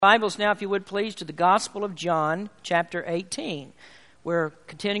Bibles now, if you would please, to the Gospel of John, chapter 18. We're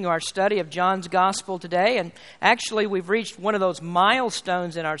continuing our study of John's Gospel today, and actually we've reached one of those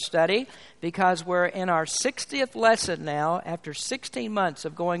milestones in our study because we're in our 60th lesson now after 16 months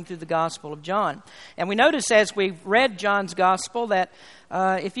of going through the Gospel of John. And we notice as we've read John's Gospel that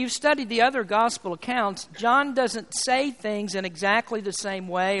if you've studied the other Gospel accounts, John doesn't say things in exactly the same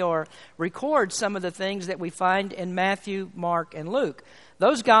way or record some of the things that we find in Matthew, Mark, and Luke.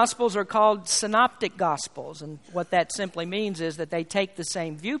 Those Gospels are called synoptic Gospels, and what that simply means is that they take the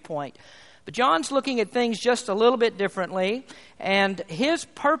same viewpoint. But John's looking at things just a little bit differently, and his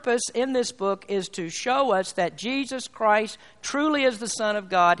purpose in this book is to show us that Jesus Christ truly is the Son of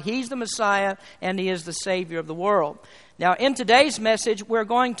God, He's the Messiah, and He is the Savior of the world. Now, in today's message, we're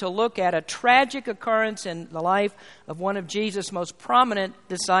going to look at a tragic occurrence in the life of one of Jesus' most prominent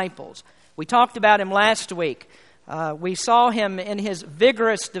disciples. We talked about him last week. We saw him in his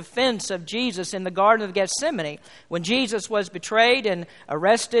vigorous defense of Jesus in the Garden of Gethsemane. When Jesus was betrayed and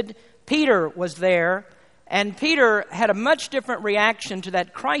arrested, Peter was there, and Peter had a much different reaction to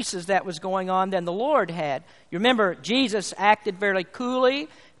that crisis that was going on than the Lord had. You remember, Jesus acted very coolly,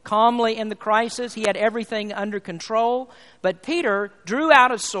 calmly in the crisis. He had everything under control. But Peter drew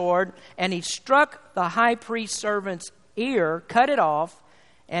out a sword, and he struck the high priest's servant's ear, cut it off.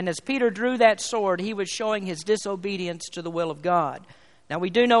 And as Peter drew that sword, he was showing his disobedience to the will of God. Now, we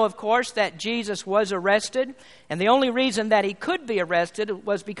do know, of course, that Jesus was arrested. And the only reason that he could be arrested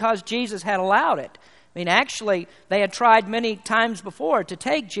was because Jesus had allowed it. I mean, actually, they had tried many times before to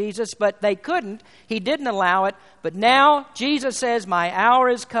take Jesus, but they couldn't. He didn't allow it. But now, Jesus says, my hour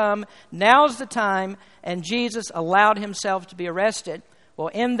has come. Now's the time. And Jesus allowed himself to be arrested. Well,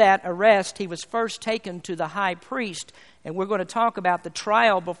 in that arrest, he was first taken to the high priest. And we're going to talk about the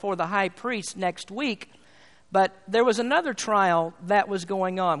trial before the high priest next week. But there was another trial that was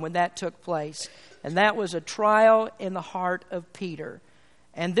going on when that took place. And that was a trial in the heart of Peter.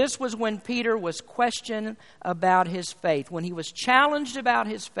 And this was when Peter was questioned about his faith. When he was challenged about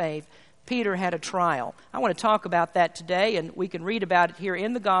his faith, Peter had a trial. I want to talk about that today, and we can read about it here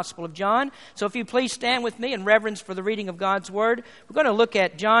in the Gospel of John. So if you please stand with me in reverence for the reading of God's Word. We're going to look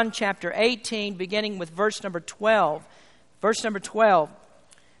at John chapter 18, beginning with verse number 12. Verse number 12,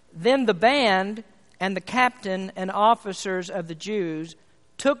 then the band and the captain and officers of the Jews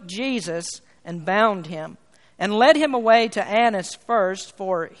took Jesus and bound him and led him away to Annas first,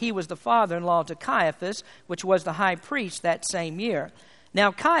 for he was the father-in-law to Caiaphas, which was the high priest that same year.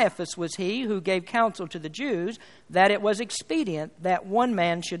 Now Caiaphas was he who gave counsel to the Jews that it was expedient that one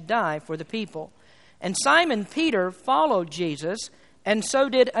man should die for the people. And Simon Peter followed Jesus, and so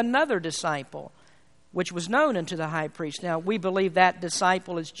did another disciple, which was known unto the high priest. Now, we believe that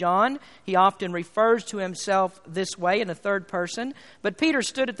disciple is John. He often refers to himself this way in the third person. But Peter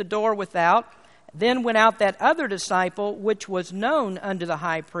stood at the door without. Then went out that other disciple, which was known unto the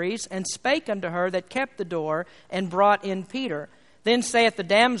high priest, and spake unto her that kept the door, and brought in Peter. Then saith the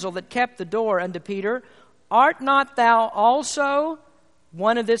damsel that kept the door unto Peter, art not thou also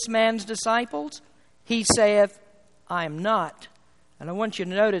one of this man's disciples? He saith, I am not. And I want you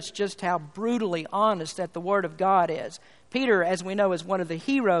to notice just how brutally honest that the Word of God is. Peter, as we know, is one of the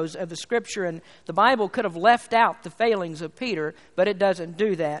heroes of the Scripture, and the Bible could have left out the failings of Peter, but it doesn't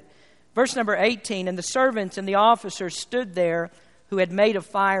do that. Verse number 18, and the servants and the officers stood there who had made a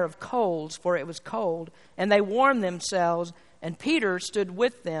fire of coals, for it was cold, and they warmed themselves, and Peter stood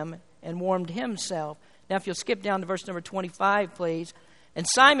with them and warmed himself. Now, if you'll skip down to verse number 25, please. And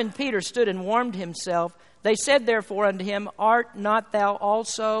Simon Peter stood and warmed himself. They said therefore unto him, art not thou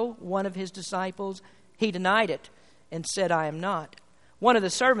also one of his disciples? He denied it, and said, I am not. One of the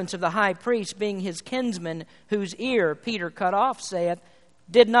servants of the high priest, being his kinsman, whose ear Peter cut off, saith,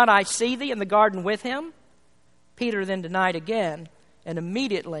 did not I see thee in the garden with him? Peter then denied again, and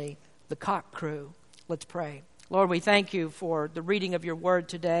immediately the cock crew. Let's pray. Lord, we thank you for the reading of your word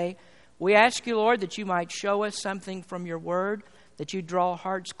today. We ask you, Lord, that you might show us something from your word, that you draw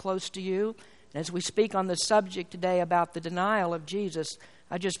hearts close to you. And as we speak on the subject today about the denial of Jesus,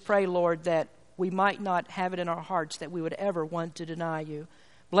 I just pray, Lord, that we might not have it in our hearts that we would ever want to deny you.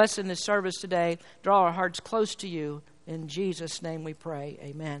 Bless in this service today. Draw our hearts close to you. In Jesus' name we pray.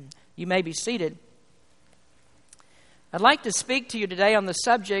 Amen. You may be seated. I'd like to speak to you today on the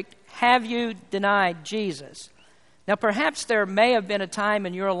subject, have you denied Jesus? Now, perhaps there may have been a time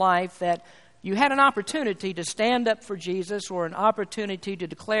in your life that you had an opportunity to stand up for Jesus or an opportunity to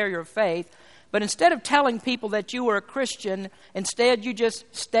declare your faith, but instead of telling people that you were a Christian, instead you just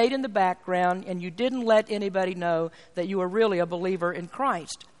stayed in the background and you didn't let anybody know that you were really a believer in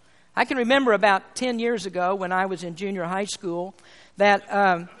Christ. I can remember about 10 years ago when I was in junior high school that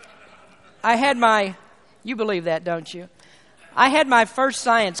I had my, you believe that, don't you? I had my first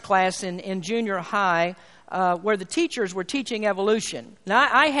science class in junior high where the teachers were teaching evolution. Now,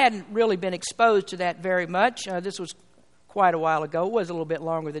 I hadn't really been exposed to that very much. This was quite a while ago. It was a little bit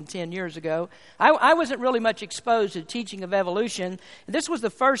longer than 10 years ago. I wasn't really much exposed to the teaching of evolution. This was the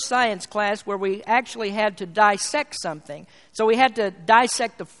first science class where we actually had to dissect something. So we had to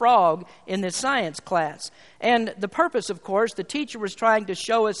dissect a frog in this science class. And the purpose, of course, the teacher was trying to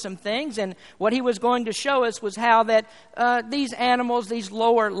show us some things, and what he was going to show us was how that these animals, these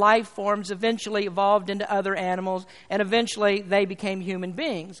lower life forms, eventually evolved into other animals, and eventually they became human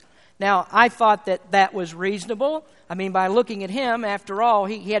beings. Now, I thought that was reasonable. I mean, by looking at him, after all,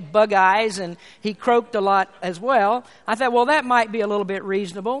 he had bug eyes and he croaked a lot as well. I thought, well, that might be a little bit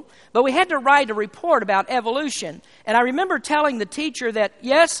reasonable. But we had to write a report about evolution. And I remember telling the teacher that,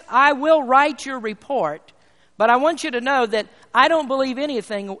 yes, I will write your report, but I want you to know that I don't believe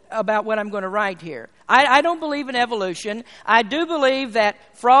anything about what I'm going to write here. I don't believe in evolution. I do believe that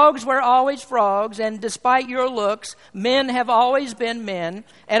frogs were always frogs, and despite your looks, men have always been men.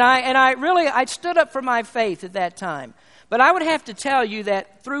 And I stood up for my faith at that time. But I would have to tell you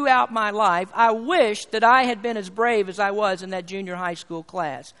that throughout my life, I wish that I had been as brave as I was in that junior high school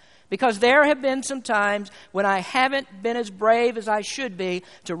class. Because there have been some times when I haven't been as brave as I should be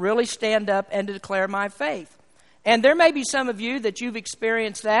to really stand up and to declare my faith. And there may be some of you that you've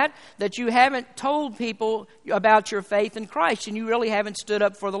experienced that you haven't told people about your faith in Christ, and you really haven't stood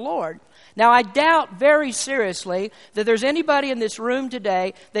up for the Lord. Now, I doubt very seriously that there's anybody in this room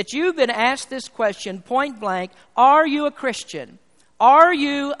today that you've been asked this question point blank: are you a Christian? Are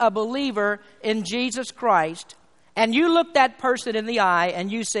you a believer in Jesus Christ? And you looked that person in the eye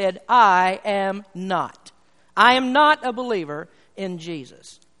and you said, I am not. I am not a believer in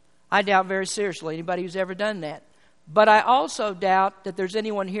Jesus. I doubt very seriously anybody who's ever done that. But I also doubt that there's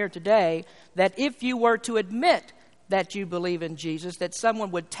anyone here today that if you were to admit that you believe in Jesus, that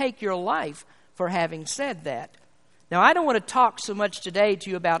someone would take your life for having said that. Now, I don't want to talk so much today to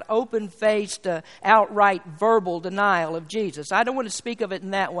you about open-faced, outright verbal denial of Jesus. I don't want to speak of it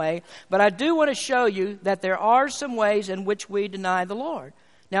in that way, but I do want to show you that there are some ways in which we deny the Lord.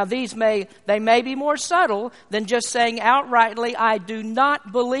 Now, they may be more subtle than just saying outrightly, I do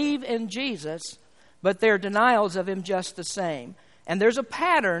not believe in Jesus, but they're denials of Him just the same. And there's a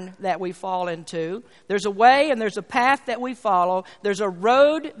pattern that we fall into. There's a way and there's a path that we follow. There's a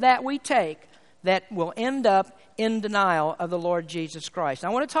road that we take that will end up in denial of the Lord Jesus Christ. I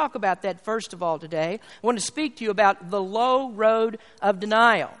want to talk about that first of all today. I want to speak to you about the low road of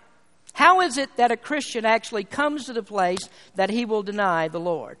denial. How is it that a Christian actually comes to the place that he will deny the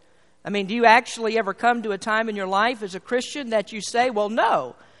Lord? I mean, do you actually ever come to a time in your life as a Christian that you say, well,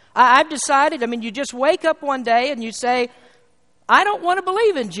 no, I've decided, you just wake up one day and you say, I don't want to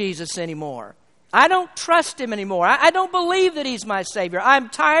believe in Jesus anymore. I don't trust Him anymore. I don't believe that He's my Savior. I'm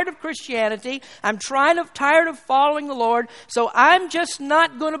tired of Christianity. I'm tired of following the Lord, so I'm just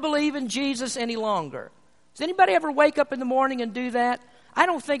not going to believe in Jesus any longer. Does anybody ever wake up in the morning and do that? I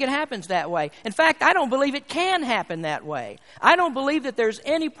don't think it happens that way. In fact, I don't believe it can happen that way. I don't believe that there's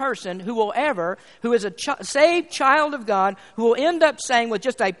any person who is a saved child of God, who will end up saying with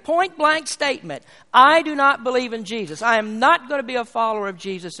just a point-blank statement, I do not believe in Jesus. I am not going to be a follower of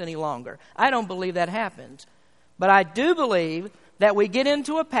Jesus any longer. I don't believe that happens. But I do believe that we get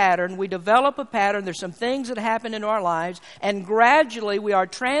into a pattern, we develop a pattern, there's some things that happen in our lives, and gradually we are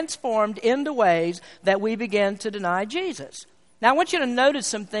transformed into ways that we begin to deny Jesus. Now, I want you to notice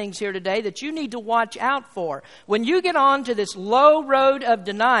some things here today that you need to watch out for. When you get on to this low road of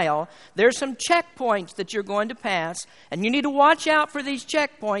denial, there's some checkpoints that you're going to pass, and you need to watch out for these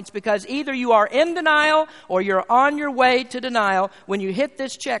checkpoints because either you are in denial or you're on your way to denial when you hit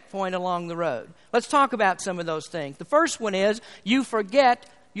this checkpoint along the road. Let's talk about some of those things. The first one is you forget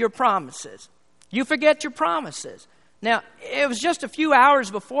your promises. You forget your promises. Now, it was just a few hours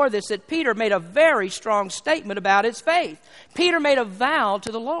before this that Peter made a very strong statement about his faith. Peter made a vow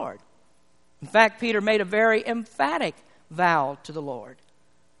to the Lord. In fact, Peter made a very emphatic vow to the Lord.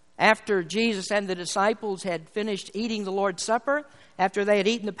 After Jesus and the disciples had finished eating the Lord's Supper, after they had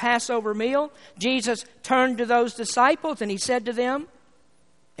eaten the Passover meal, Jesus turned to those disciples and He said to them,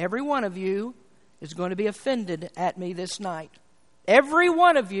 every one of you is going to be offended at me this night. Every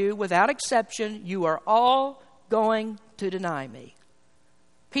one of you, without exception, you are all going to deny me.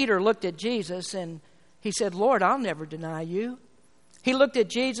 Peter looked at Jesus and he said, Lord, I'll never deny you. He looked at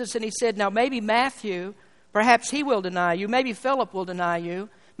Jesus and he said, now maybe Matthew, perhaps he will deny you. Maybe Philip will deny you.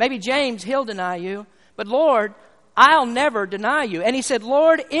 Maybe James, he'll deny you. But Lord, I'll never deny you. And he said,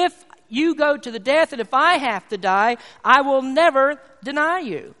 Lord, if you go to the death, and if I have to die, I will never deny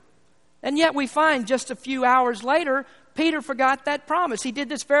you. And yet we find just a few hours later, Peter forgot that promise. He did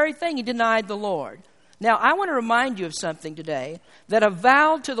this very thing. He denied the Lord. Now, I want to remind you of something today, that a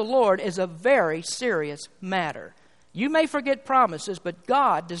vow to the Lord is a very serious matter. You may forget promises, but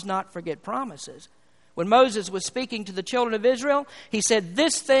God does not forget promises. When Moses was speaking to the children of Israel, he said,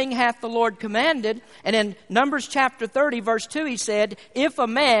 "This thing hath the Lord commanded." And in Numbers chapter 30, verse 2, he said, "If a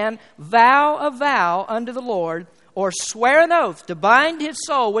man vow a vow unto the Lord, or swear an oath to bind his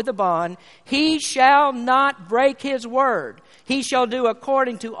soul with a bond, he shall not break his word. He shall do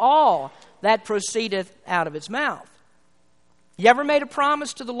according to all that proceedeth out of his mouth." You ever made a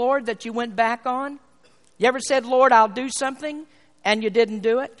promise to the Lord that you went back on? You ever said, "Lord, I'll do something," and you didn't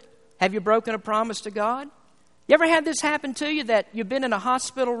do it? Have you broken a promise to God? You ever had this happen to you, that you've been in a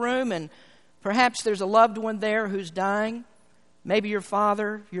hospital room and perhaps there's a loved one there who's dying? Maybe your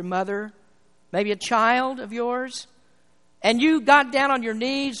father, your mother, maybe a child of yours. And you got down on your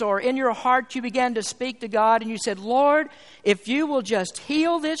knees, or in your heart you began to speak to God, and you said, "Lord, if you will just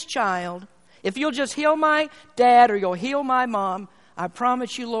heal this child, if you'll just heal my dad or you'll heal my mom, I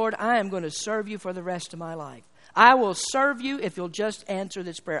promise you, Lord, I am going to serve you for the rest of my life. I will serve you if you'll just answer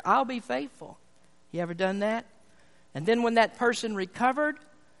this prayer. I'll be faithful." You ever done that? And then when that person recovered,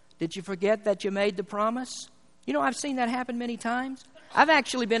 did you forget that you made the promise? You know, I've seen that happen many times. I've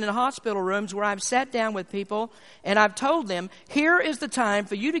actually been in hospital rooms where I've sat down with people and I've told them, here is the time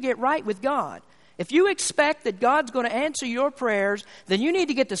for you to get right with God. If you expect that God's going to answer your prayers, then you need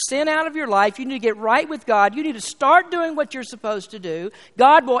to get the sin out of your life. You need to get right with God. You need to start doing what you're supposed to do.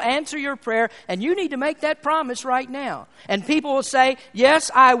 God will answer your prayer, and you need to make that promise right now. And people will say, "Yes,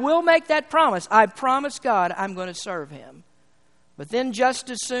 I will make that promise. I promise God I'm going to serve Him." But then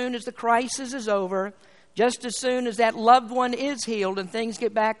just as soon as the crisis is over, just as soon as that loved one is healed and things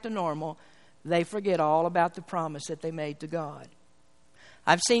get back to normal, they forget all about the promise that they made to God.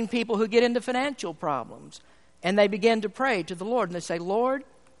 I've seen people who get into financial problems and they begin to pray to the Lord and they say, "Lord,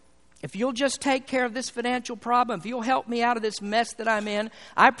 if you'll just take care of this financial problem, if you'll help me out of this mess that I'm in,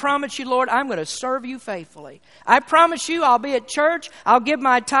 I promise you, Lord, I'm going to serve you faithfully. I promise you I'll be at church. I'll give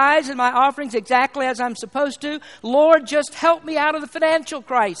my tithes and my offerings exactly as I'm supposed to. Lord, just help me out of the financial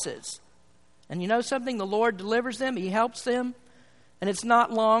crisis." And you know something? The Lord delivers them. He helps them. And it's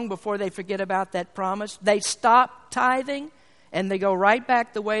not long before they forget about that promise. They stop tithing. And they go right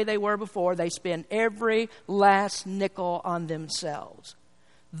back the way they were before. They spend every last nickel on themselves.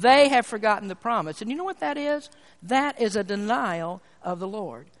 They have forgotten the promise. And you know what that is? That is a denial of the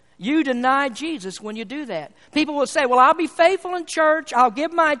Lord. You deny Jesus when you do that. People will say, "Well, I'll be faithful in church. I'll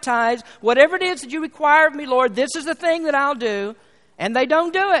give my tithes. Whatever it is that you require of me, Lord, this is the thing that I'll do." And they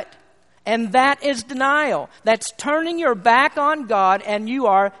don't do it. And that is denial. That's turning your back on God, and you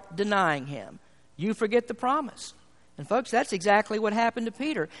are denying Him. You forget the promise. And folks, that's exactly what happened to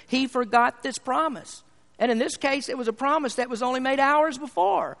Peter. He forgot this promise. And in this case, it was a promise that was only made hours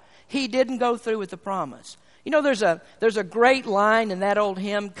before. He didn't go through with the promise. You know, there's a great line in that old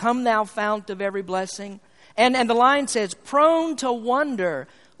hymn, "Come thou fount of every blessing." And the line says, "Prone to wonder,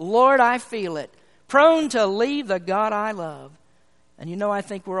 Lord, I feel it. Prone to leave the God I love." And you know, I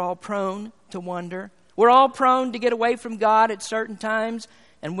think we're all prone to wonder. We're all prone to get away from God at certain times.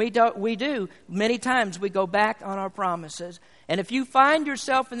 And we do. Many times we go back on our promises. And if you find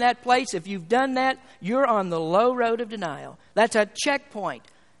yourself in that place, if you've done that, you're on the low road of denial. That's a checkpoint.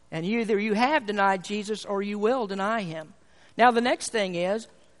 And either you have denied Jesus or you will deny Him. Now the next thing is,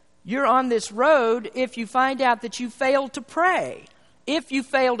 you're on this road if you find out that you failed to pray. If you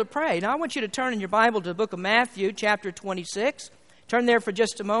fail to pray. Now I want you to turn in your Bible to the book of Matthew, chapter 26. Turn there for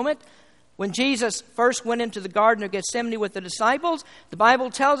just a moment. When Jesus first went into the Garden of Gethsemane with the disciples, the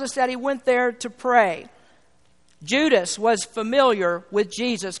Bible tells us that He went there to pray. Judas was familiar with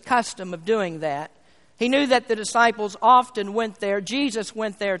Jesus' custom of doing that. He knew that the disciples often went there. Jesus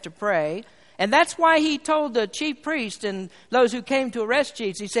went there to pray. And that's why He told the chief priest and those who came to arrest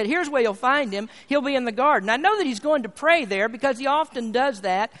Jesus, He said, "Here's where you'll find Him. He'll be in the garden." I know that He's going to pray there because He often does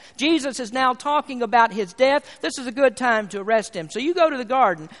that. Jesus is now talking about His death. This is a good time to arrest Him. So you go to the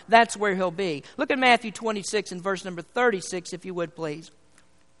garden. That's where He'll be. Look at Matthew 26 and verse number 36, if you would, please.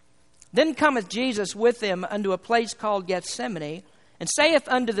 "Then cometh Jesus with them unto a place called Gethsemane, and saith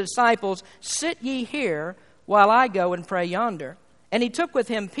unto the disciples, Sit ye here, while I go and pray yonder. And He took with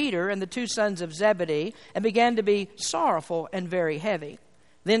Him Peter and the two sons of Zebedee, and began to be sorrowful and very heavy.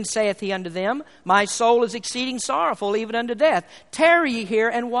 Then saith He unto them, My soul is exceeding sorrowful, even unto death. Tarry ye here,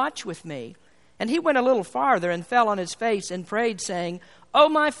 and watch with me. And He went a little farther, and fell on His face, and prayed, saying, O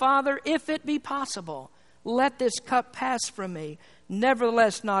my Father, if it be possible, let this cup pass from me.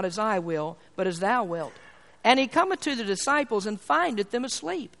 Nevertheless, not as I will, but as thou wilt. And he cometh to the disciples, and findeth them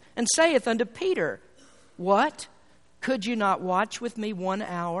asleep, and saith unto Peter, What? Could you not watch with me 1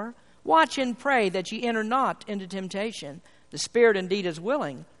 hour? Watch and pray that ye enter not into temptation. The spirit indeed is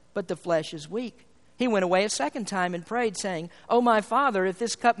willing, but the flesh is weak. He went away a second time and prayed, saying, O my Father, if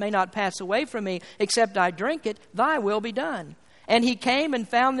this cup may not pass away from me, except I drink it, thy will be done. And he came and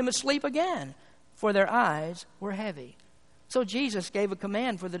found them asleep again, for their eyes were heavy. So Jesus gave a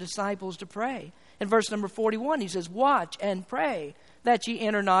command for the disciples to pray. In verse number 41, he says, Watch and pray that ye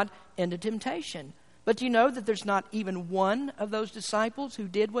enter not into temptation. But do you know that there's not even one of those disciples who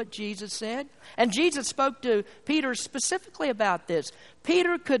did what Jesus said? And Jesus spoke to Peter specifically about this.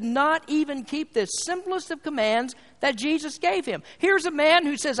 Peter could not even keep the simplest of commands that Jesus gave him. Here's a man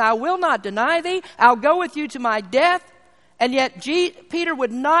who says, I will not deny thee. I'll go with you to my death. And yet Peter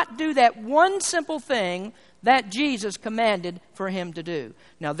would not do that one simple thing that Jesus commanded for him to do.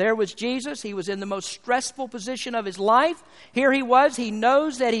 Now there was Jesus. He was in the most stressful position of his life. Here he was. He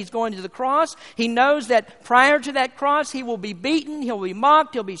knows that he's going to the cross. He knows that prior to that cross he will be beaten, he'll be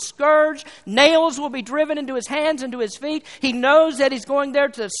mocked, he'll be scourged. Nails will be driven into his hands and to his feet. He knows that he's going there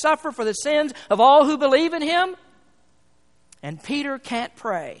to suffer for the sins of all who believe in him. And Peter can't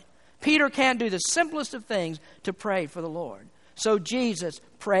pray. Peter can't do the simplest of things to pray for the Lord. So Jesus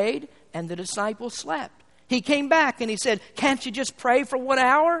prayed and the disciples slept. He came back and he said, Can't you just pray for 1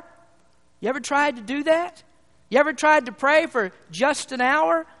 hour? You ever tried to do that? You ever tried to pray for just an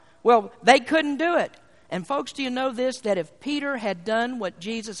hour? Well, they couldn't do it. And folks, do you know this? That if Peter had done what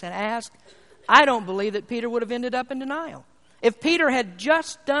Jesus had asked, I don't believe that Peter would have ended up in denial. If Peter had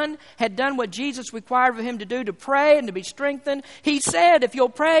done what Jesus required of him to do, to pray and to be strengthened, he said, if you'll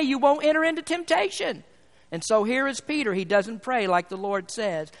pray, you won't enter into temptation. And so here is Peter. He doesn't pray like the Lord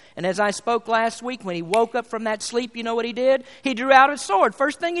says. And as I spoke last week, when he woke up from that sleep, you know what he did? He drew out his sword.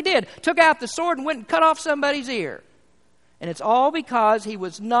 First thing he did, took out the sword and went and cut off somebody's ear. And it's all because he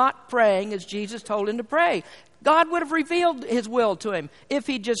was not praying as Jesus told him to pray. God would have revealed his will to him if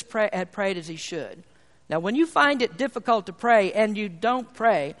he just had prayed as he should. Now, when you find it difficult to pray and you don't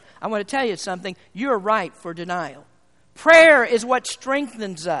pray, I want to tell you something. You're ripe for denial. Prayer is what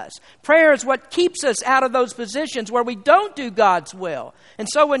strengthens us. Prayer is what keeps us out of those positions where we don't do God's will. And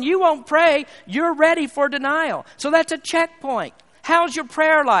so when you won't pray, you're ready for denial. So that's a checkpoint. How's your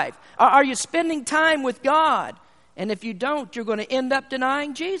prayer life? Are you spending time with God? And if you don't, you're going to end up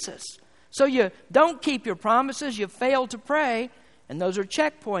denying Jesus. So you don't keep your promises, you fail to pray, and those are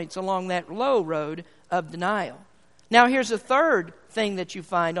checkpoints along that low road of denial. Now here's a third thing that you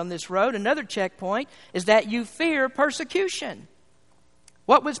find on this road, another checkpoint, is that you fear persecution.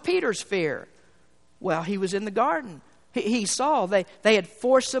 What was Peter's fear? Well, he was in the garden. He saw they had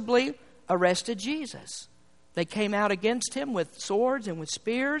forcibly arrested Jesus. They came out against him with swords and with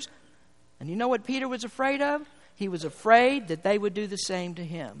spears. And you know what Peter was afraid of? He was afraid that they would do the same to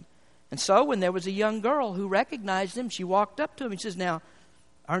him. And so when there was a young girl who recognized him, she walked up to him and says, Now,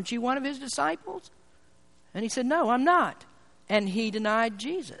 aren't you one of his disciples? And he said, No, I'm not. And he denied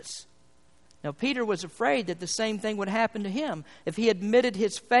Jesus. Now, Peter was afraid that the same thing would happen to him. If he admitted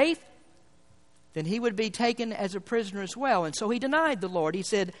his faith, then he would be taken as a prisoner as well. And so he denied the Lord. He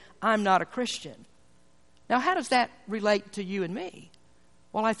said, I'm not a Christian. Now, how does that relate to you and me?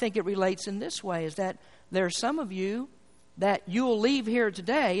 Well, I think it relates in this way, is that there are some of you that you'll leave here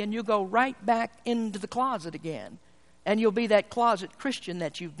today and you'll go right back into the closet again. And you'll be that closet Christian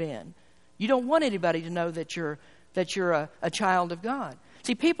that you've been. You don't want anybody to know that you're a child of God.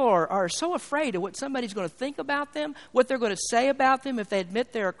 See, people are so afraid of what somebody's going to think about them, what they're going to say about them if they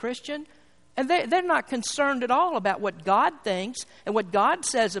admit they're a Christian. And they're not concerned at all about what God thinks and what God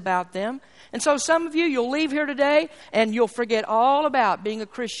says about them. And so some of you, you'll leave here today and you'll forget all about being a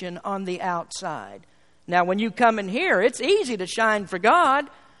Christian on the outside. Now, when you come in here, it's easy to shine for God.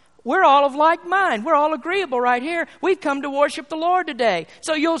 We're all of like mind. We're all agreeable right here. We've come to worship the Lord today.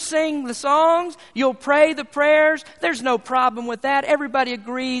 So you'll sing the songs. You'll pray the prayers. There's no problem with that. Everybody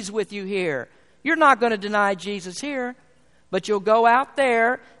agrees with you here. You're not going to deny Jesus here. But you'll go out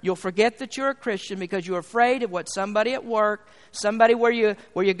there, you'll forget that you're a Christian because you're afraid of what somebody at work, somebody where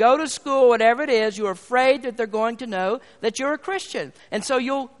you go to school, whatever it is, you're afraid that they're going to know that you're a Christian. And so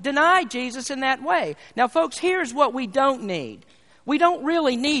you'll deny Jesus in that way. Now, folks, here's what we don't need. We don't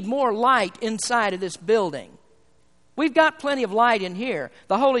really need more light inside of this building. We've got plenty of light in here.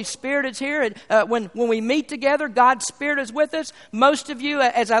 The Holy Spirit is here. When we meet together, God's Spirit is with us. Most of you,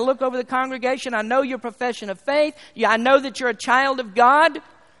 as I look over the congregation, I know your profession of faith. I know that you're a child of God.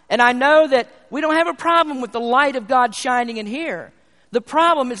 And I know that we don't have a problem with the light of God shining in here. The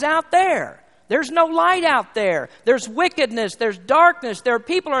problem is out there. There's no light out there. There's wickedness. There's darkness. There are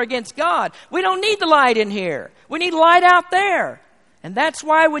people who are against God. We don't need the light in here. We need light out there. And that's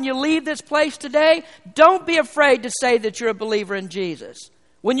why when you leave this place today, don't be afraid to say that you're a believer in Jesus.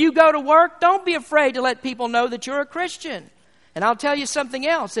 When you go to work, don't be afraid to let people know that you're a Christian. And I'll tell you something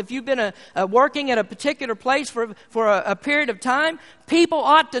else. If you've been working at a particular place for a period of time, people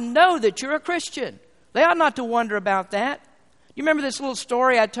ought to know that you're a Christian. They ought not to wonder about that. You remember this little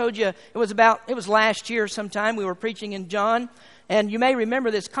story I told you? It was last year sometime. We were preaching in John. And you may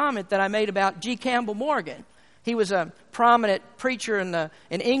remember this comment that I made about G. Campbell Morgan. He was a prominent preacher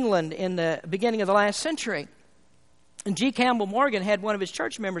in England in the beginning of the last century. And G. Campbell Morgan had one of his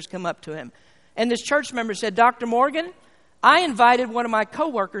church members come up to him. And this church member said, "Dr. Morgan, I invited one of my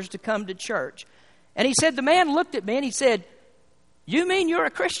coworkers to come to church." And he said, the man looked at me and he said, "You mean you're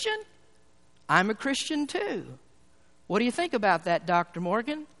a Christian?" "I'm a Christian too." "What do you think about that, Dr.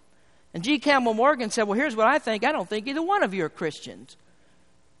 Morgan?" And G. Campbell Morgan said, "Well, here's what I think. I don't think either one of you are Christians."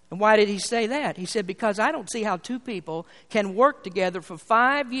 And why did he say that? He said, "Because I don't see how two people can work together for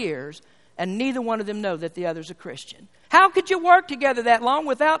 5 years and neither one of them know that the other's a Christian. How could you work together that long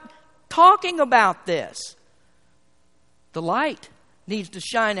without talking about this?" The light needs to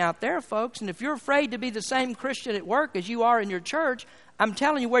shine out there, folks. And if you're afraid to be the same Christian at work as you are in your church, I'm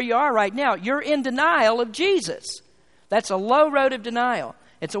telling you where you are right now. You're in denial of Jesus. That's a low road of denial.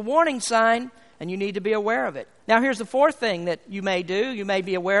 It's a warning sign, and you need to be aware of it. Now, here's the fourth thing that you may do, you may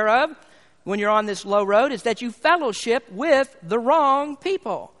be aware of when you're on this low road, is that you fellowship with the wrong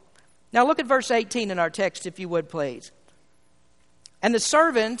people. Now, look at verse 18 in our text, if you would, please. "And the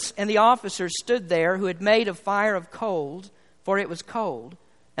servants and the officers stood there, who had made a fire of coals, for it was cold,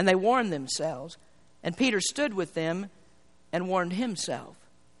 and they warmed themselves. And Peter stood with them and warmed himself."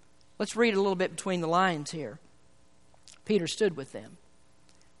 Let's read a little bit between the lines here. Peter stood with them.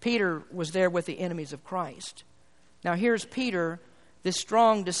 Peter was there with the enemies of Christ. Now here's Peter, this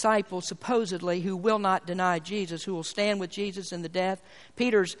strong disciple, supposedly, who will not deny Jesus, who will stand with Jesus in the death.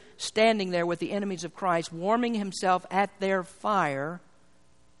 Peter's standing there with the enemies of Christ, warming himself at their fire.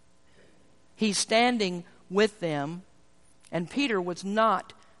 He's standing with them, and Peter was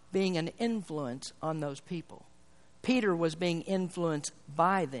not being an influence on those people. Peter was being influenced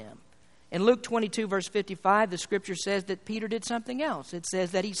by them. In Luke 22, verse 55, the scripture says that Peter did something else. It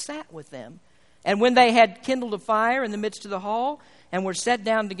says that he sat with them. And when they had kindled a fire in the midst of the hall and were set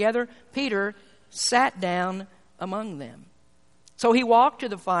down together, Peter sat down among them. So he walked to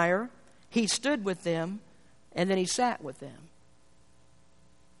the fire, he stood with them, and then he sat with them.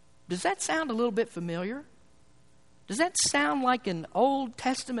 Does that sound a little bit familiar? Does that sound like an Old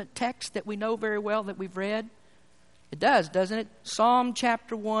Testament text that we know very well, that we've read? It does, doesn't it? Psalm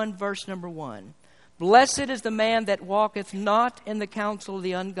chapter 1, verse number 1. "Blessed is the man that walketh not in the counsel of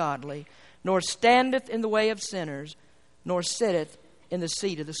the ungodly, nor standeth in the way of sinners, nor sitteth in the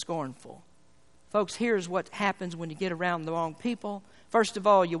seat of the scornful." Folks, here's what happens when you get around the wrong people. First of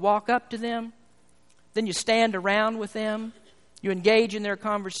all, you walk up to them. Then you stand around with them. You engage in their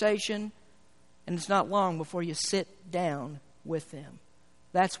conversation. And it's not long before you sit down with them.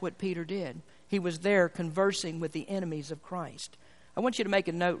 That's what Peter did. He was there conversing with the enemies of Christ. I want you to make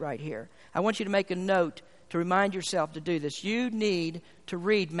a note right here. I want you to make a note to remind yourself to do this. You need to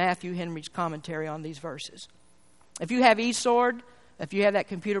read Matthew Henry's commentary on these verses. If you have eSword, if you have that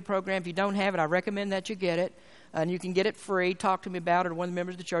computer program, if you don't have it, I recommend that you get it. And you can get it free. Talk to me about it or one of the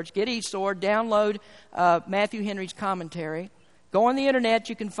members of the church. Get eSword. Download Matthew Henry's commentary. Go on the internet.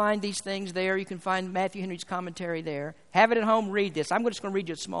 You can find these things there. You can find Matthew Henry's commentary there. Have it at home. Read this. I'm just going to read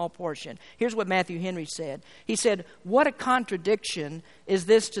you a small portion. Here's what Matthew Henry said. He said, "What a contradiction is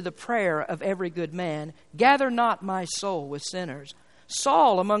this to the prayer of every good man. Gather not my soul with sinners.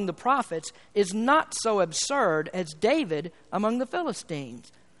 Saul among the prophets is not so absurd as David among the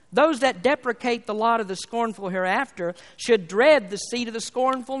Philistines. Those that deprecate the lot of the scornful hereafter should dread the seat of the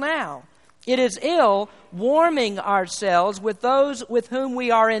scornful now. It is ill warming ourselves with those with whom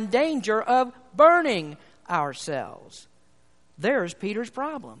we are in danger of burning ourselves." There's Peter's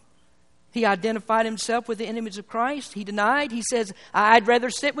problem. He identified himself with the enemies of Christ. He denied. He says, "I'd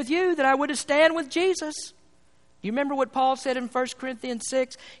rather sit with you than I would to stand with Jesus." Do you remember what Paul said in 1 Corinthians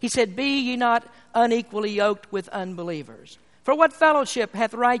 6? He said, "Be ye not unequally yoked with unbelievers. For what fellowship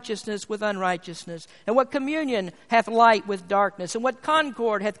hath righteousness with unrighteousness? And what communion hath light with darkness? And what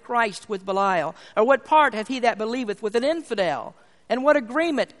concord hath Christ with Belial? Or what part hath he that believeth with an infidel? And what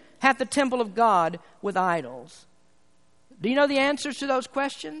agreement hath the temple of God with idols?" Do you know the answers to those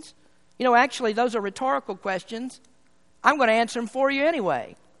questions? You know, actually, those are rhetorical questions. I'm going to answer them for you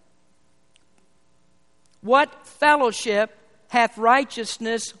anyway. What fellowship hath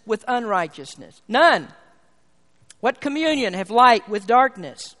righteousness with unrighteousness? None. What communion hath light with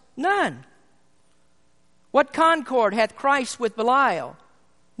darkness? None. What concord hath Christ with Belial?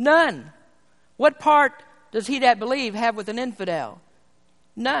 None. What part does he that believe have with an infidel?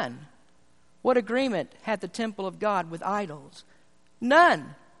 None. What agreement hath the temple of God with idols?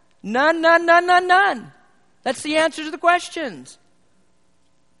 None. None, none, none, none, none. That's the answer to the questions.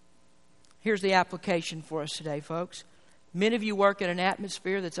 Here's the application for us today, folks. Many of you work in an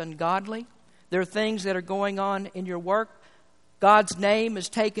atmosphere that's ungodly. There are things that are going on in your work. God's name is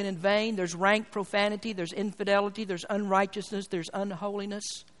taken in vain. There's rank profanity. There's infidelity. There's unrighteousness. There's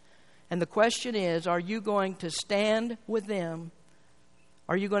unholiness. And the question is, are you going to stand with them?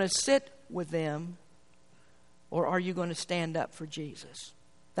 Are you going to sit with them? Or are you going to stand up for Jesus?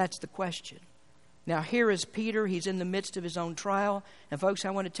 That's the question. Now, here is Peter. He's in the midst of his own trial. And folks, I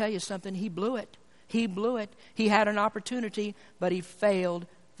want to tell you something. He blew it. He blew it. He had an opportunity, but he failed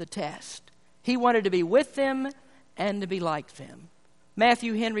the test. He wanted to be with them and to be like them.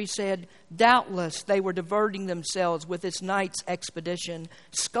 Matthew Henry said, doubtless they were diverting themselves with this night's expedition,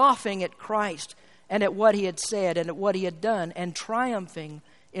 scoffing at Christ and at what he had said and at what he had done, and triumphing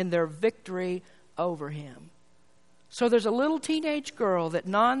in their victory over him. So there's a little teenage girl that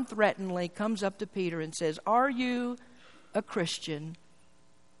non-threateningly comes up to Peter and says, are you a Christian?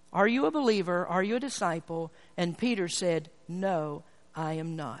 Are you a believer? Are you a disciple? And Peter said, no, I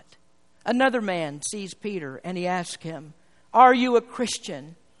am not. Another man sees Peter and he asks him, are you a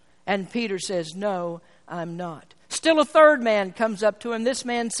Christian? And Peter says, no, I'm not. Still a third man comes up to him. This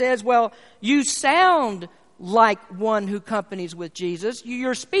man says, well, you sound like one who companies with Jesus.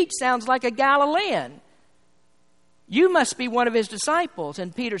 Your speech sounds like a Galilean. You must be one of his disciples.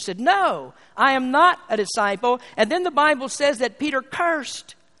 And Peter said, no, I am not a disciple. And then the Bible says that Peter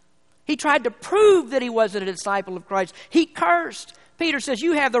cursed. He tried to prove that he wasn't a disciple of Christ. He cursed. Peter says,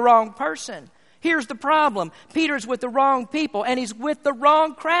 you have the wrong person. Here's the problem. Peter's with the wrong people, and he's with the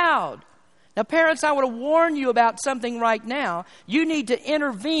wrong crowd. Now, parents, I want to warn you about something right now. You need to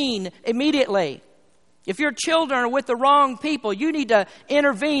intervene immediately. If your children are with the wrong people, you need to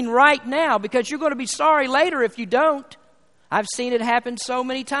intervene right now, because you're going to be sorry later if you don't. I've seen it happen so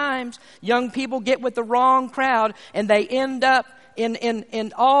many times. Young people get with the wrong crowd, and they end up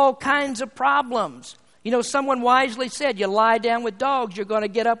in all kinds of problems. You know, someone wisely said, you lie down with dogs, you're going to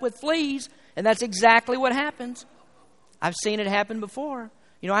get up with fleas. And that's exactly what happens. I've seen it happen before.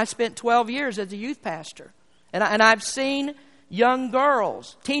 You know, I spent 12 years as a youth pastor. And I've seen young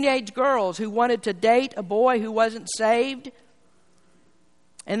girls, teenage girls, who wanted to date a boy who wasn't saved.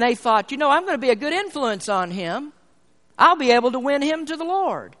 And they thought, you know, I'm going to be a good influence on him. I'll be able to win him to the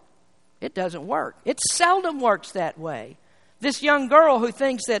Lord. It doesn't work. It seldom works that way. This young girl who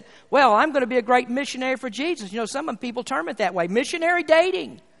thinks that, well, I'm going to be a great missionary for Jesus. You know, some people term it that way. Missionary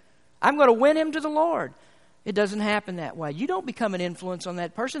dating. I'm going to win him to the Lord. It doesn't happen that way. You don't become an influence on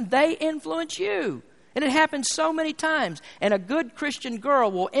that person. They influence you. And it happens so many times. And a good Christian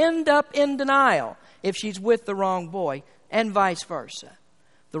girl will end up in denial if she's with the wrong boy, and vice versa.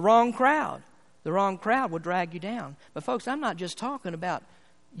 The wrong crowd will drag you down. But folks, I'm not just talking about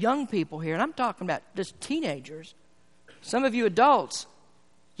young people here, and I'm talking about just teenagers. Some of you adults,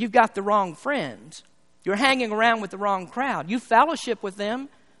 you've got the wrong friends. You're hanging around with the wrong crowd. You fellowship with them.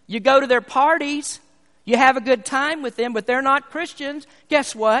 You go to their parties, you have a good time with them, but they're not Christians.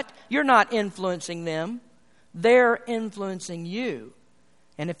 Guess what? You're not influencing them. They're influencing you.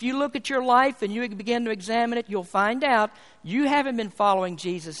 And if you look at your life and you begin to examine it, you'll find out you haven't been following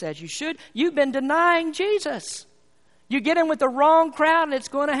Jesus as you should. You've been denying Jesus. You get in with the wrong crowd and it's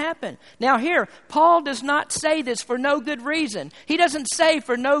going to happen. Now here, Paul does not say this for no good reason. He doesn't say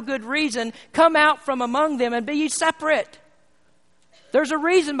for no good reason, come out from among them and be ye separate. There's a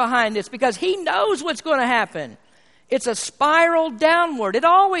reason behind this, because he knows what's going to happen. It's a spiral downward. It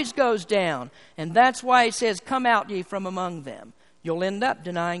always goes down. And that's why he says, come out ye from among them. You'll end up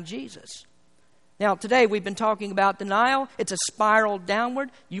denying Jesus. Now, today we've been talking about denial. It's a spiral downward.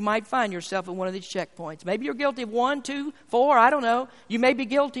 You might find yourself at one of these checkpoints. Maybe you're guilty of 1, 2, 4, I don't know. You may be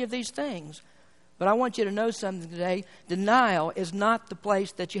guilty of these things. But I want you to know something today. Denial is not the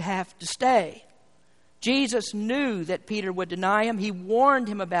place that you have to stay. Jesus knew that Peter would deny him. He warned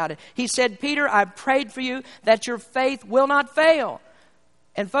him about it. He said, Peter, I've prayed for you that your faith will not fail.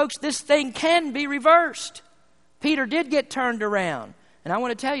 And folks, this thing can be reversed. Peter did get turned around. And I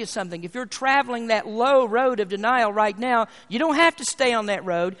want to tell you something. If you're traveling that low road of denial right now, you don't have to stay on that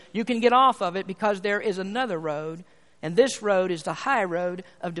road. You can get off of it, because there is another road. And this road is the high road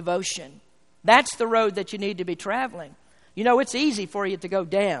of devotion. That's the road that you need to be traveling. You know, it's easy for you to go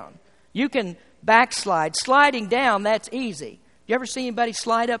down. You can backslide. Sliding down, that's easy. You ever see anybody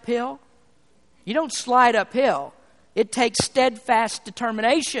slide uphill? You don't slide uphill. It takes steadfast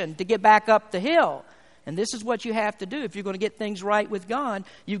determination to get back up the hill. And this is what you have to do. If you're going to get things right with God,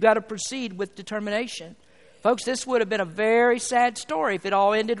 you've got to proceed with determination. Folks, this would have been a very sad story if it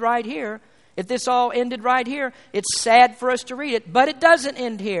all ended right here. If this all ended right here, it's sad for us to read it, but it doesn't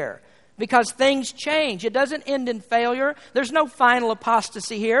end here because things change. It doesn't end in failure. There's no final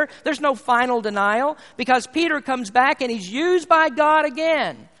apostasy here. There's no final denial because Peter comes back and he's used by God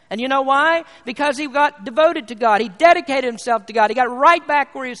again. And you know why? Because he got devoted to God. He dedicated himself to God. He got right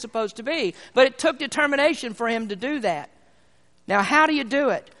back where he was supposed to be. But it took determination for him to do that. Now, how do you do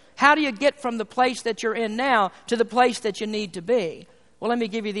it? How do you get from the place that you're in now to the place that you need to be? Well, let me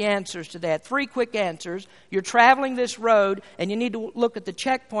give you the answers to that. 3 quick answers. You're traveling this road, and you need to look at the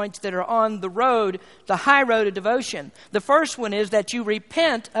checkpoints that are on the road, the high road of devotion. The first one is that you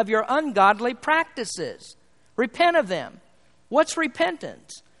repent of your ungodly practices. Repent of them. What's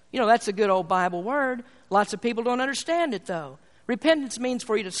repentance? You know, that's a good old Bible word. Lots of people don't understand it, though. Repentance means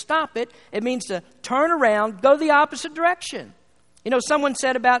for you to stop it. It means to turn around, go the opposite direction. You know, someone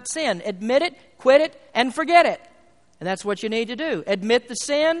said about sin, admit it, quit it, and forget it. And that's what you need to do. Admit the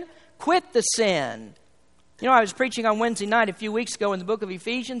sin, quit the sin. You know, I was preaching on Wednesday night a few weeks ago in the book of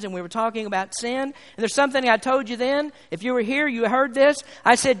Ephesians, and we were talking about sin. And there's something I told you then. If you were here, you heard this.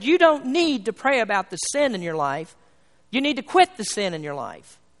 I said, you don't need to pray about the sin in your life. You need to quit the sin in your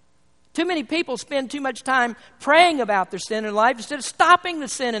life. Too many people spend too much time praying about their sin in life instead of stopping the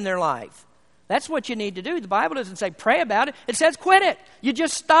sin in their life. That's what you need to do. The Bible doesn't say pray about it. It says quit it. You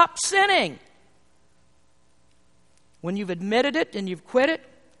just stop sinning. When you've admitted it and you've quit it,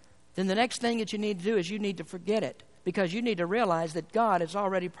 then the next thing that you need to do is you need to forget it, because you need to realize that God has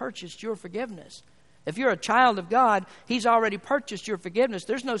already purchased your forgiveness. If you're a child of God, He's already purchased your forgiveness.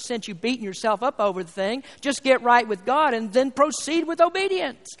 There's no sense you beating yourself up over the thing. Just get right with God and then proceed with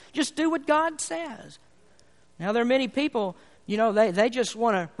obedience. Just do what God says. Now, there are many people, you know, they just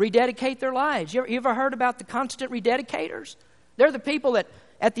want to rededicate their lives. You ever heard about the constant rededicators? They're the people that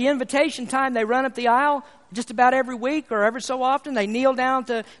at the invitation time, they run up the aisle just about every week or every so often. They kneel down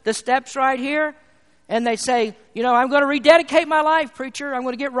to the steps right here. And they say, you know, I'm going to rededicate my life, preacher. I'm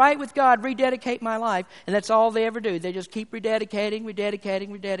going to get right with God, rededicate my life. And that's all they ever do. They just keep rededicating.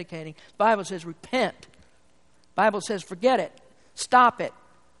 The Bible says repent. The Bible says forget it. Stop it.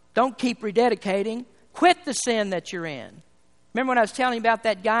 Don't keep rededicating. Quit the sin that you're in. Remember when I was telling you about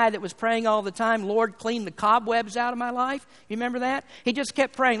that guy that was praying all the time, Lord, clean the cobwebs out of my life? You remember that? He just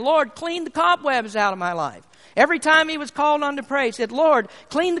kept praying, Lord, clean the cobwebs out of my life. Every time he was called on to pray, he said, Lord,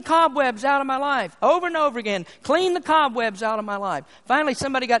 clean the cobwebs out of my life. Over and over again, clean the cobwebs out of my life. Finally,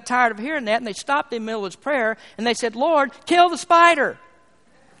 somebody got tired of hearing that, and they stopped in the middle of his prayer, and they said, Lord, kill the spider.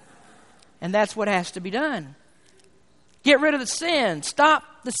 And that's what has to be done. Get rid of the sin. Stop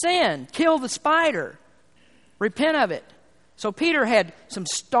the sin. Kill the spider. Repent of it. So Peter had some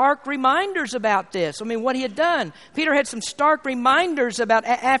stark reminders about this. I mean, what he had done. Peter had some stark reminders about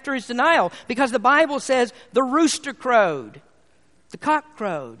after his denial, because the Bible says the rooster crowed. The cock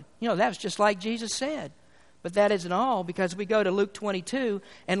crowed. You know, that was just like Jesus said. But that isn't all, because we go to Luke 22,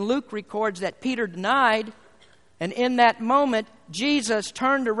 and Luke records that Peter denied, and in that moment, Jesus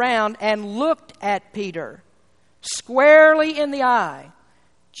turned around and looked at Peter. Squarely in the eye,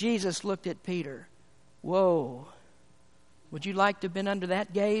 Jesus looked at Peter. Whoa. Would you like to have been under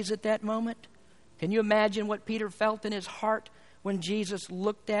that gaze at that moment? Can you imagine what Peter felt in his heart when Jesus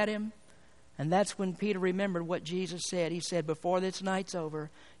looked at him? And that's when Peter remembered what Jesus said. He said, before this night's over,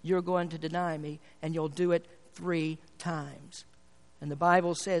 you're going to deny me, and you'll do it 3 times. And the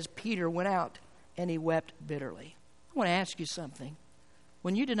Bible says Peter went out and he wept bitterly. I want to ask you something.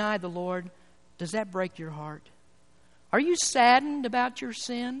 When you deny the Lord, does that break your heart? Are you saddened about your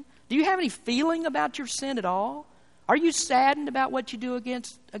sin? Do you have any feeling about your sin at all? Are you saddened about what you do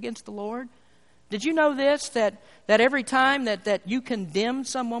against the Lord? Did you know this, that every time that you condemn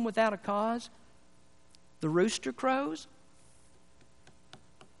someone without a cause, the rooster crows?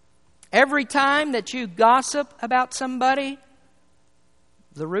 Every time that you gossip about somebody,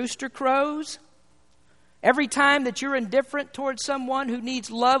 the rooster crows? Every time that you're indifferent towards someone who needs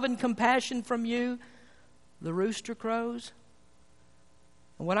love and compassion from you, the rooster crows?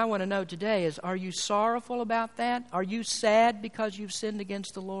 And what I want to know today is, are you sorrowful about that? Are you sad because you've sinned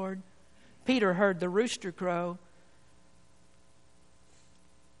against the Lord? Peter heard the rooster crow.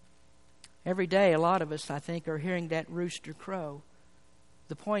 Every day, a lot of us, I think, are hearing that rooster crow.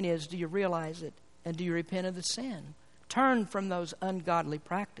 The point is, do you realize it? And do you repent of the sin? Turn from those ungodly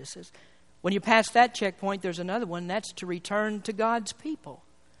practices. When you pass that checkpoint, there's another one. That's to return to God's people.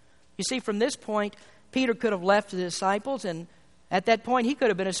 You see, from this point, Peter could have left the disciples and At that point, he could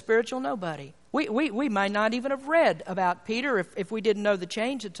have been a spiritual nobody. We might not even have read about Peter if we didn't know the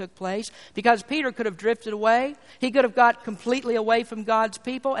change that took place, because Peter could have drifted away. He could have got completely away from God's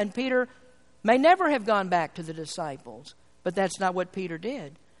people, and Peter may never have gone back to the disciples. But that's not what Peter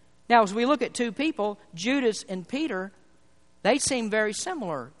did. Now, as we look at two people, Judas and Peter, they seem very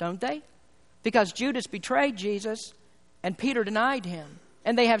similar, don't they? Because Judas betrayed Jesus and Peter denied him,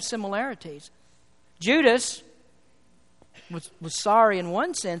 and they have similarities. Judas was sorry in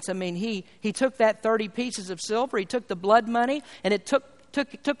one sense. I mean, he took that 30 pieces of silver, he took the blood money, and it took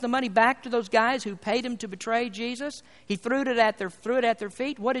the money back to those guys who paid him to betray Jesus. He threw it at their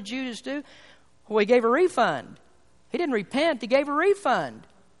feet. What did Judas do? Well, he gave a refund. He didn't repent, he gave a refund.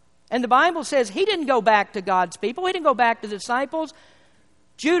 And the Bible says he didn't go back to God's people. He didn't go back to the disciples.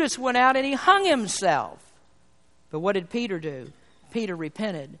 Judas went out and he hung himself. But what did Peter do? Peter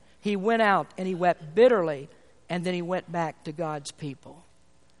repented. He went out and he wept bitterly, and then he went back to God's people.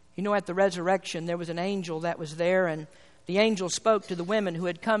 You know, at the resurrection, there was an angel that was there, and the angel spoke to the women who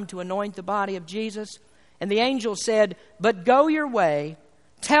had come to anoint the body of Jesus. And the angel said, "But go your way,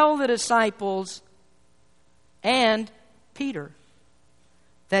 tell the disciples and Peter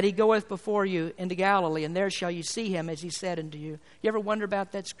that he goeth before you into Galilee, and there shall you see him as he said unto you." You ever wonder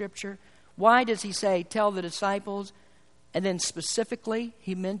about that scripture? Why does he say, tell the disciples, and then specifically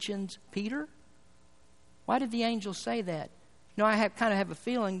he mentions Peter? Why did the angel say that? You know, I kind of have a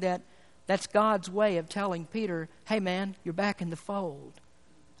feeling that that's God's way of telling Peter, hey man, you're back in the fold.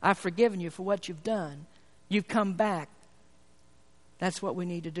 I've forgiven you for what you've done. You've come back. That's what we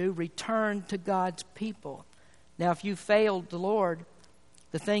need to do. Return to God's people. Now, if you failed the Lord,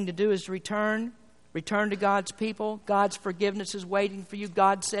 the thing to do is to return to God's people. God's forgiveness is waiting for you.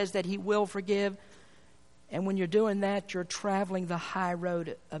 God says that he will forgive. And when you're doing that, you're traveling the high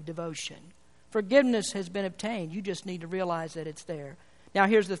road of devotion. Forgiveness has been obtained. You just need to realize that it's there. Now,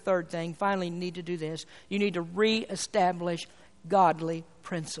 here's the third thing. Finally, you need to do this. You need to reestablish godly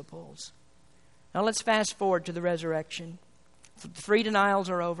principles. Now, let's fast forward to the resurrection. The 3 denials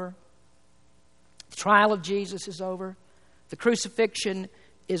are over. The trial of Jesus is over. The crucifixion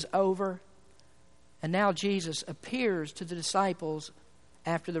is over. And now Jesus appears to the disciples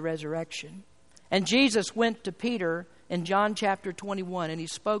after the resurrection. And Jesus went to Peter in John chapter 21, and he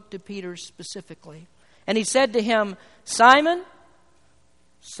spoke to Peter specifically. And he said to him, "Simon,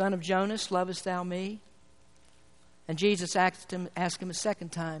 son of Jonas, lovest thou me?" And Jesus asked him a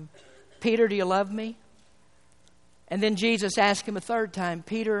second time, "Peter, do you love me?" And then Jesus asked him a third time,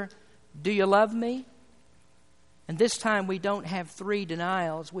 "Peter, do you love me?" And this time we don't have 3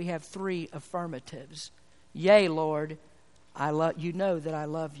 denials, we have 3 affirmatives. Yea, Lord, you know that I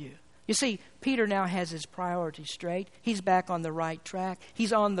love you. You see, Peter now has his priorities straight. He's back on the right track.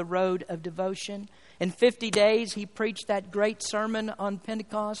 He's on the road of devotion. In 50 days, he preached that great sermon on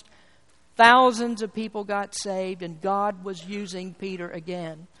Pentecost. Thousands of people got saved, and God was using Peter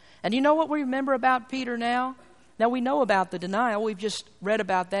again. And you know what we remember about Peter now? Now, we know about the denial. We've just read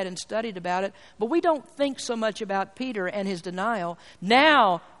about that and studied about it. But we don't think so much about Peter and his denial.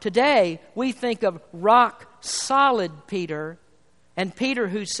 Now, today, we think of rock-solid Peter, and Peter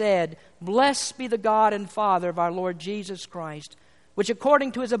who said, "Blessed be the God and Father of our Lord Jesus Christ, which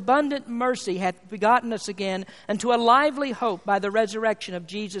according to his abundant mercy hath begotten us again unto a lively hope by the resurrection of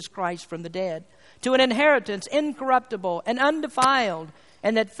Jesus Christ from the dead, to an inheritance incorruptible and undefiled,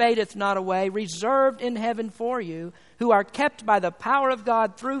 and that fadeth not away, reserved in heaven for you, who are kept by the power of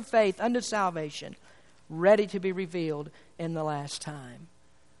God through faith unto salvation, ready to be revealed in the last time."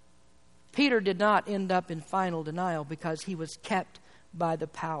 Peter did not end up in final denial because he was kept by the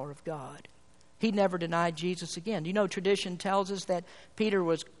power of God. He never denied Jesus again. You know, tradition tells us that Peter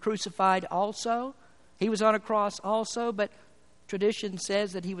was crucified also. He was on a cross also, but tradition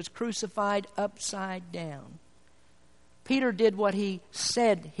says that he was crucified upside down. Peter did what he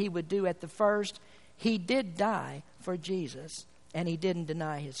said he would do at the first. He did die for Jesus, and he didn't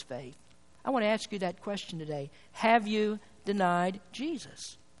deny his faith. I want to ask you that question today. Have you denied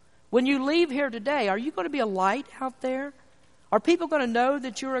Jesus? When you leave here today, are you going to be a light out there? Are people going to know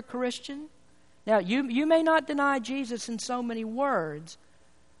that you're a Christian? Now, you may not deny Jesus in so many words,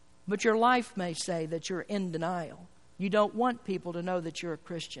 but your life may say that you're in denial. You don't want people to know that you're a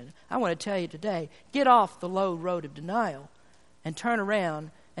Christian. I want to tell you today, get off the low road of denial and turn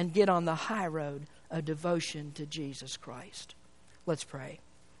around and get on the high road of devotion to Jesus Christ. Let's pray.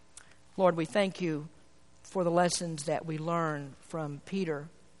 Lord, we thank you for the lessons that we learn from Peter.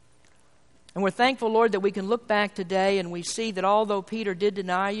 And we're thankful, Lord, that we can look back today and we see that although Peter did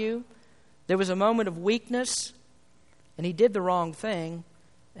deny you, there was a moment of weakness and he did the wrong thing.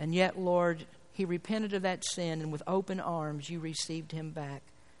 And yet, Lord, he repented of that sin, and with open arms you received him back.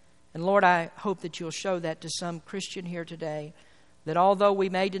 And Lord, I hope that you'll show that to some Christian here today, that although we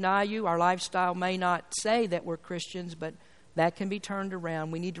may deny you, our lifestyle may not say that we're Christians, but that can be turned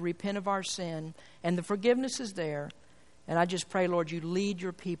around. We need to repent of our sin, and the forgiveness is there. And I just pray, Lord, you lead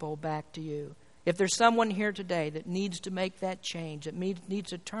your people back to you. If there's someone here today that needs to make that change, that needs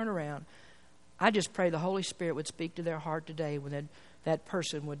to turn around, I just pray the Holy Spirit would speak to their heart today when that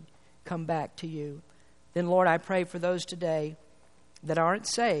person would come back to you. Then, Lord, I pray for those today that aren't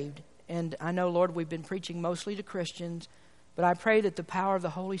saved. And I know, Lord, we've been preaching mostly to Christians, but I pray that the power of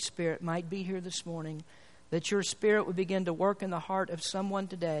the Holy Spirit might be here this morning, that your Spirit would begin to work in the heart of someone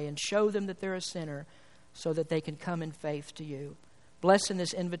today and show them that they're a sinner so that they can come in faith to you. Bless in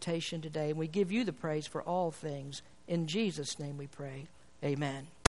this invitation today, and we give you the praise for all things. In Jesus' name we pray. Amen.